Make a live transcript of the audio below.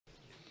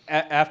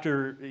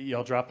after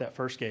y'all dropped that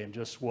first game,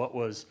 just what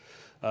was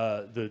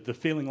the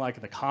feeling like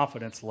and the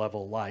confidence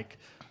level like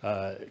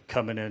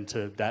coming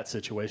into that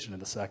situation in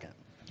the second?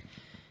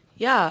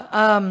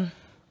 Yeah,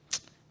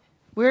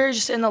 we were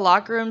just in the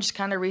locker room just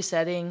kind of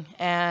resetting,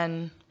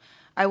 and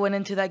I went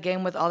into that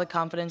game with all the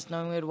confidence,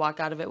 knowing we would walk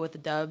out of it with a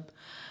dub.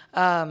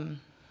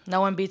 No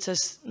one beats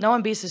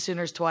the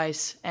Sooners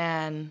twice,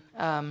 and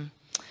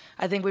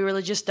I think we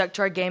really just stuck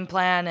to our game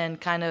plan and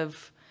kind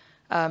of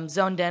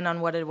zoned in on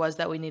what it was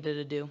that we needed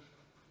to do.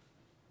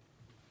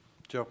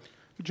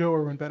 Joe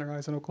Irwin, Banner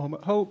Eyes in Oklahoma.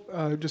 Hope,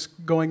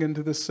 just going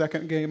into this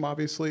second game,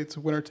 obviously it's a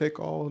winner take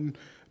all, and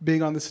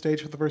being on the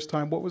stage for the first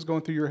time, what was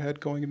going through your head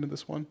going into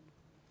this one?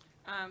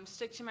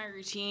 Stick to my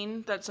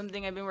routine. That's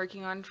something I've been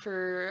working on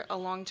for a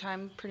long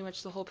time, pretty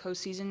much the whole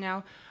postseason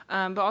now.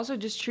 But also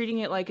just treating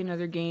it like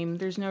another game.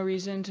 There's no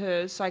reason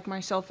to psych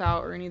myself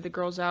out or any of the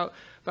girls out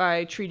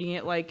by treating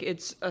it like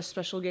it's a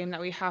special game that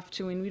we have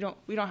to win. We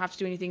don't have to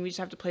do anything. We just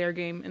have to play our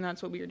game, and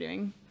that's what we are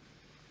doing.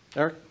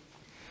 Eric?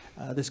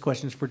 This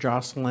question is for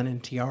Jocelyn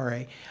and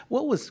Tiare.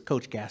 What was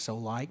Coach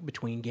Gasso like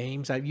between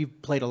games?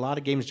 You've played a lot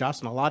of games,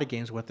 Jocelyn, a lot of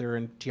games with her,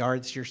 and Tiare,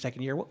 this is your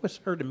second year. What was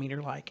her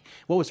demeanor like?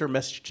 What was her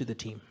message to the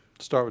team?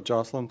 Start with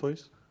Jocelyn,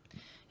 please.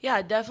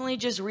 Yeah, definitely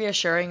just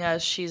reassuring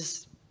us.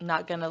 She's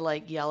not going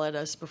to, yell at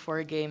us before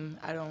a game.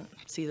 I don't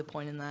see the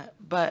point in that.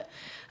 But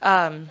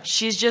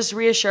she's just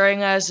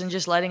reassuring us and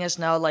just letting us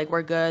know,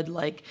 we're good.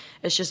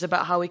 It's just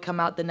about how we come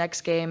out the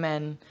next game,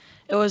 and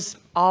it was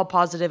all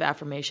positive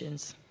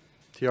affirmations.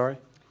 Tiare?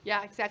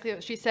 Yeah, exactly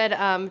what she said.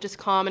 Just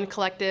calm and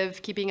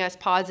collective, keeping us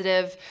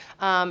positive,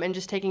 and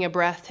just taking a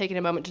breath, taking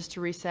a moment just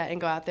to reset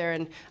and go out there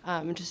and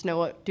just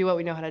do what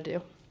we know how to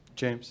do.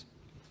 James?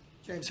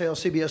 James Hale,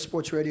 CBS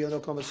Sports Radio in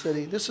Oklahoma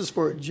City. This is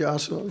for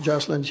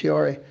Jocelyn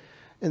Tiare.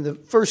 In the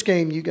first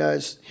game, you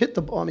guys hit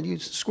the ball. I mean, you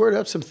squared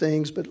up some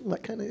things, but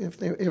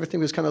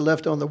everything was kind of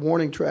left on the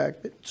warning track.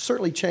 It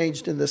certainly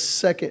changed in the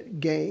second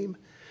game.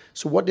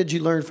 So what did you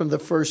learn from the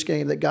first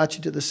game that got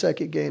you to the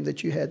second game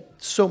that you had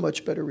so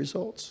much better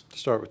results?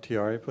 Start with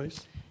Tiare,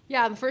 please.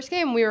 Yeah, in the first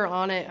game, we were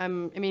on it.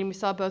 We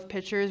saw both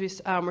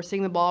pitchers. We're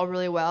seeing the ball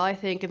really well. I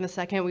think in the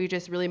second, we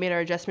just really made our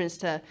adjustments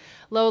to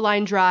low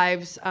line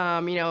drives,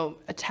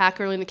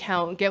 attack early in the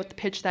count, get with the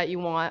pitch that you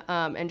want,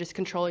 and just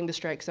controlling the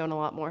strike zone a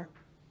lot more.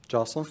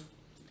 Jocelyn?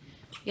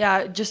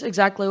 Yeah, just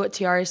exactly what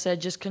Tiare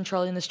said, just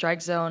controlling the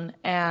strike zone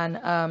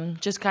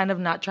and just kind of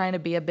not trying to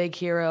be a big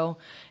hero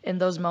in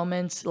those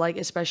moments,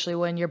 especially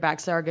when your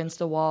backs are against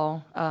the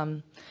wall.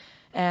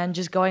 And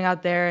just going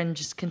out there and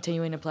just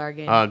continuing to play our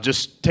game.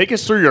 Just take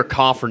us through your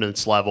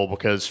confidence level,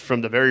 because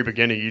from the very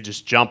beginning, you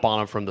just jump on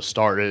them from the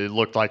start. It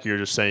looked like you were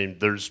just saying,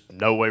 there's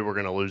no way we're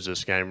going to lose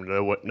this game.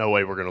 No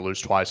way we're going to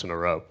lose twice in a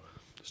row.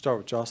 Start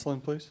with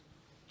Jocelyn, please.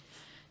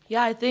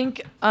 Yeah, I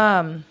think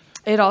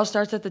it all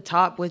starts at the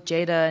top with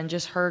Jada and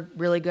just her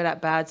really good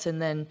at bats,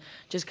 and then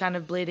just kind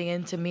of bleeding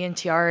into me and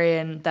Tiare,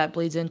 and that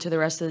bleeds into the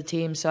rest of the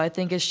team. So I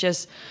think it's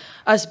just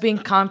us being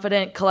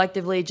confident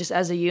collectively just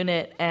as a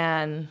unit,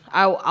 and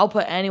I'll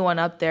put anyone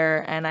up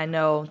there, and I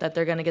know that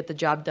they're going to get the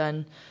job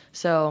done.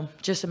 So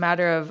just a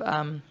matter of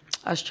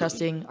us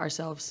trusting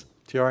ourselves.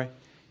 Tiare?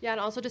 Yeah, and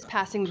also just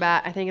passing the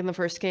bat. I think in the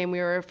first game we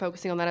were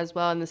focusing on that as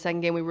well. In the second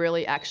game we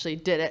really actually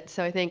did it.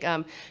 So I think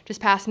just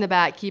passing the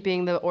bat,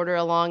 keeping the order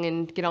along,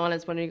 and get on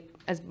as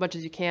much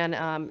as you can,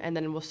 and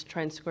then we'll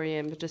try and score you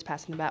in. But just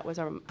passing the bat was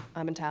our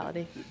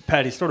mentality.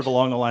 Patty, sort of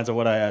along the lines of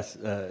what I asked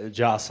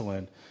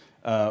Jocelyn,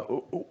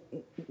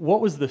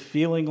 what was the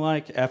feeling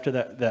like after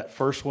that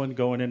first one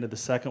going into the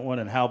second one,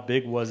 and how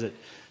big was it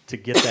to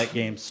get that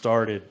game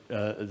started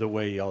the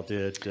way y'all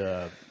did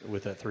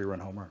with that 3-run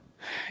homer?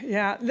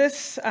 Yeah,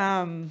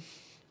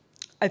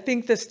 I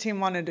think this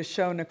team wanted to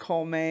show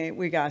Nicole May,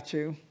 we got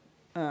you.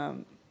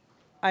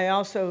 I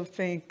also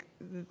think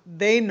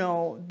they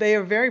know they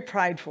are very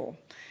prideful,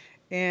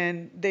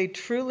 and they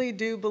truly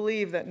do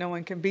believe that no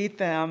one can beat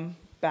them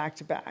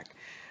back-to-back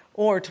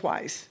or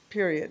twice,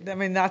 period. I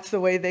mean, that's the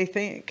way they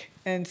think.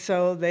 And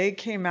so they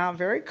came out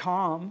very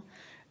calm,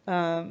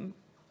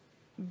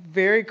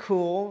 very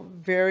cool,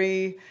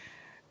 very...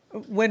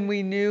 When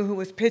we knew who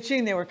was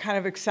pitching, they were kind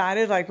of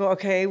excited, well,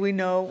 okay, we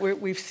know,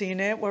 we've seen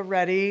it, we're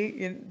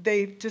ready.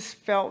 They just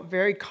felt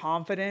very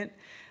confident.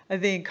 I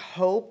think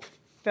Hope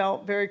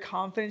felt very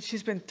confident.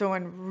 She's been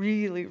throwing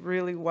really,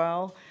 really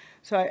well.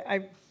 So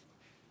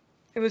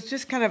it was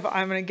just kind of,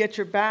 I'm going to get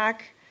your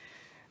back.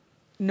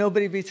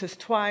 Nobody beats us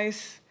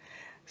twice.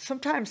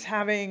 Sometimes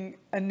having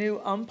a new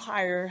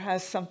umpire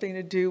has something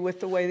to do with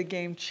the way the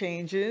game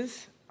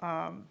changes.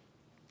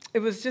 It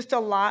was just a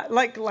lot,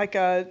 like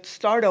a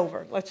start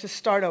over. Let's just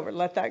start over,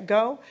 let that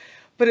go.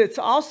 But it's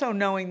also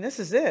knowing this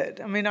is it.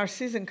 I mean, our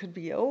season could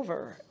be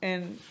over.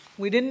 And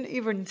we didn't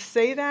even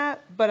say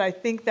that, but I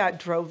think that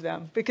drove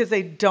them because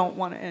they don't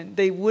want to end.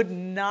 They would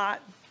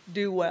not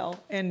do well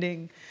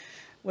ending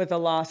with a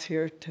loss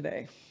here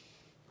today.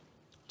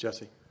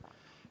 Jesse.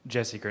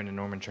 Jesse Grin and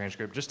Norman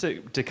transcript. Just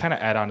to kind of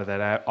add on to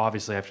that,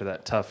 obviously after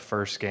that tough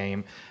first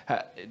game,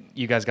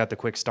 you guys got the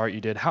quick start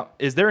you did.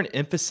 Is there an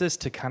emphasis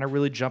to kind of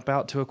really jump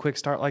out to a quick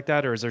start like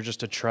that, or is there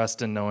just a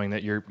trust in knowing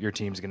that your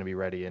team's going to be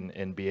ready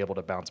and be able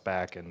to bounce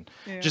back, and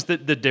just the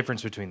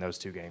difference between those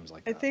two games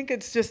like that? I think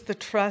it's just the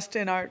trust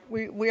in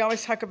we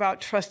always talk about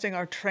trusting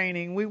our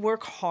training. We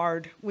work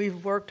hard.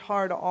 We've worked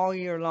hard all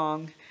year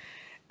long,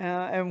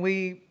 and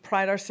we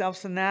pride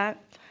ourselves in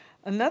that.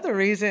 Another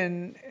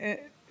reason,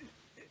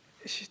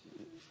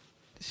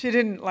 she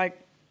didn't like,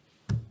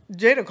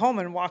 Jada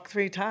Coleman walked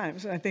 3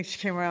 times, and I think she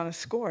came around and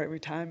scored every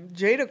time.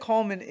 Jada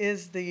Coleman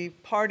is the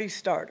party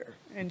starter,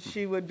 and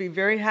she would be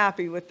very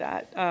happy with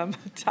that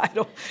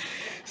title.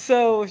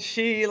 So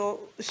she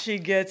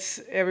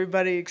gets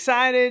everybody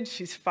excited.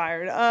 She's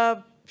fired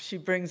up. She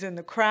brings in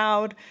the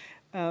crowd.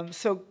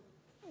 So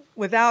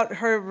without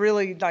her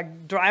really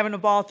like driving the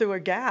ball through a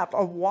gap,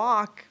 a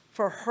walk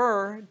for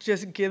her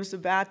just gives the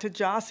bat to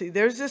Jossie.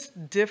 There's this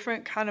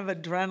different kind of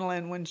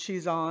adrenaline when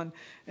she's on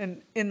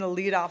and in the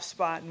leadoff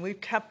spot, and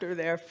we've kept her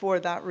there for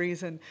that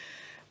reason.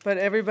 But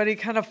everybody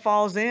kind of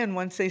falls in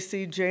once they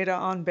see Jada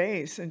on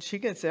base, and she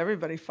gets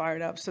everybody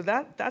fired up. So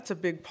that's a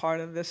big part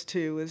of this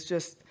too, is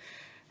just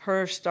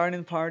her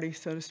starting the party,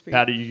 so to speak.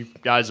 Patty, you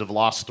guys have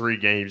lost 3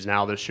 games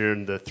now this year,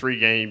 and the 3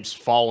 games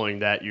following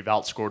that, you've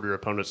outscored your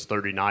opponents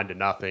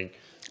 39-0.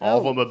 All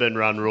of them have been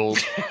run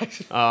rules.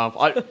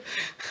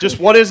 Just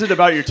what is it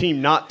about your team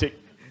not to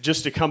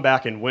just to come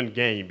back and win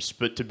games,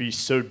 but to be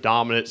so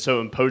dominant, so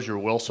impose your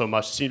will so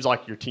much? It seems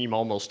like your team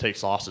almost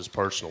takes losses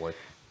personally.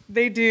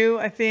 They do,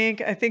 I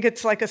think. I think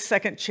it's like a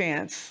second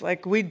chance.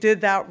 Like, we did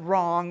that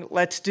wrong.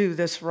 Let's do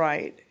this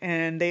right.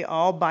 And they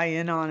all buy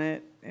in on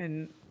it.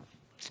 And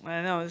I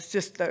don't know, it's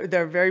just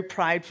they're very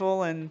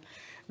prideful and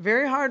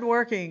very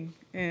hardworking.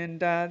 And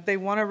they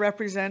want to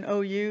represent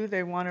OU.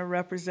 They want to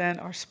represent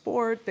our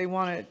sport. They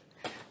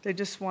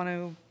just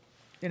want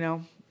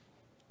to,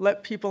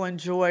 let people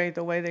enjoy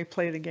the way they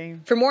play the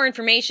game. For more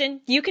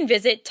information, you can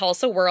visit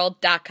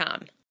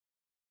TulsaWorld.com.